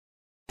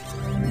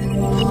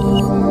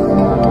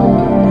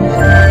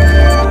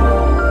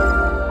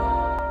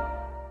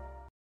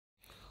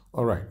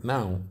right,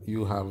 now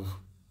you have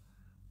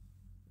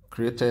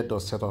created or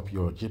set up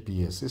your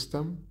GPA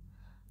system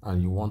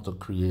and you want to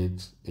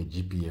create a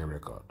GPA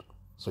record.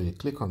 So you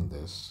click on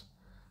this.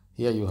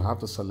 Here you have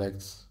to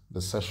select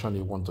the session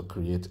you want to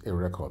create a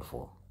record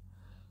for.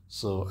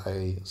 So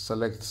I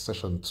select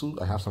session 2.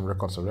 I have some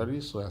records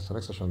already, so I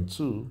select session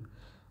 2,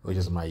 which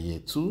is my year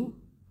 2,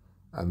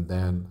 and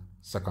then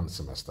second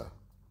semester.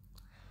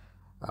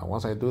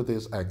 Once I do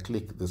this, I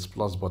click this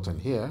plus button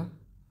here,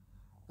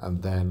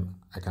 and then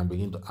I can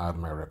begin to add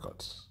my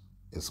records.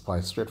 It's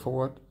quite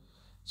straightforward.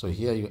 So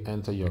here you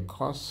enter your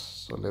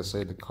course. So let's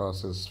say the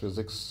course is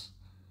Physics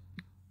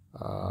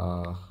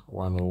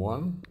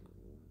 101.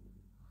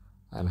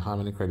 And how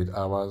many credit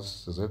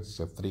hours is it? It's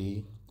a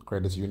 3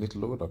 credit unit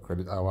load or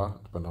credit hour,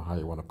 depending on how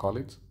you want to call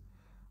it.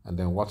 And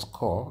then what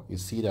score? You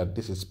see that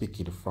this is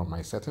speaking from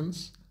my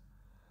settings.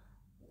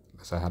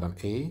 Let's say I had an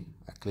A.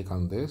 I click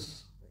on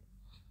this.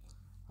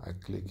 I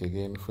click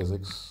again,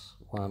 Physics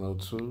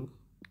 102.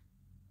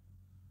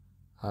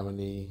 How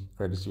many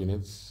credit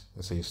units?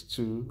 Let's say it's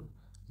 2.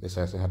 Let's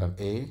say I had an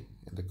A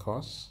in the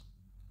course.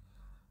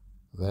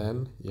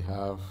 Then you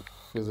have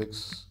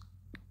Physics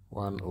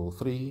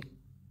 103.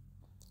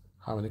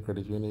 How many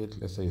credit units?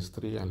 Let's say it's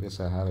 3, and let's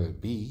say I had a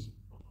B.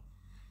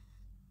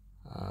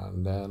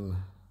 And then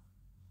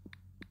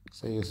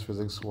say it's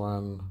Physics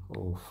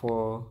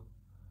 104.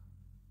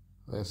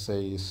 Let's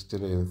say it's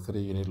still a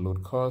 3-unit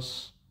load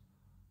course.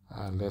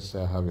 And let's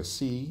say I have a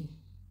C.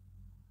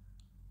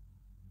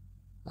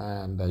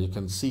 And you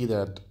can see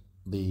that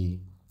the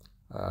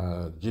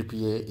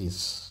GPA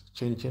is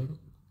changing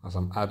as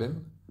I'm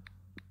adding.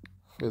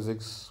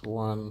 Physics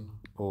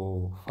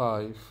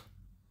 105.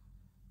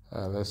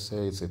 Let's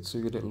say it's a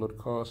 2-unit load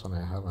course and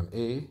I have an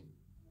A.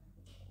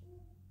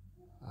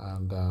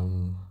 And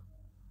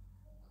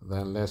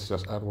then let's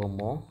just add one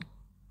more.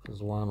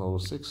 It's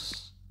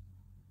 106.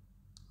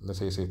 Let's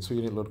say it's a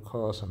 2-unit load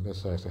course and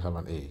let's say I still have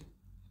an A.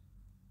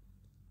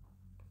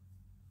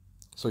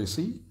 So you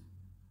see,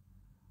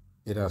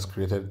 it has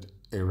created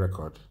a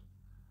record.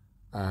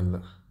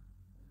 And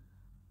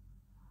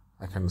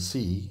I can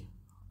see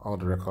all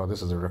the record.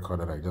 This is a record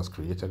that I just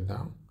created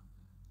now.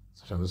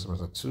 Session this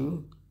semester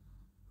 2.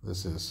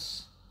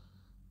 These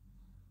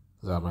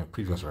are my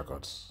previous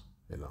records,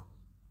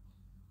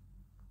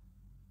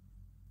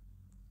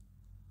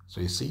 So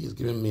you see, it's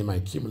giving me my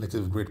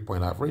cumulative grade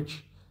point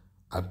average.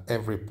 At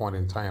every point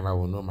in time, I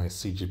will know my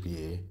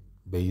CGPA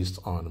based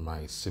on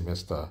my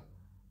semester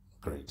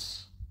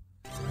grades.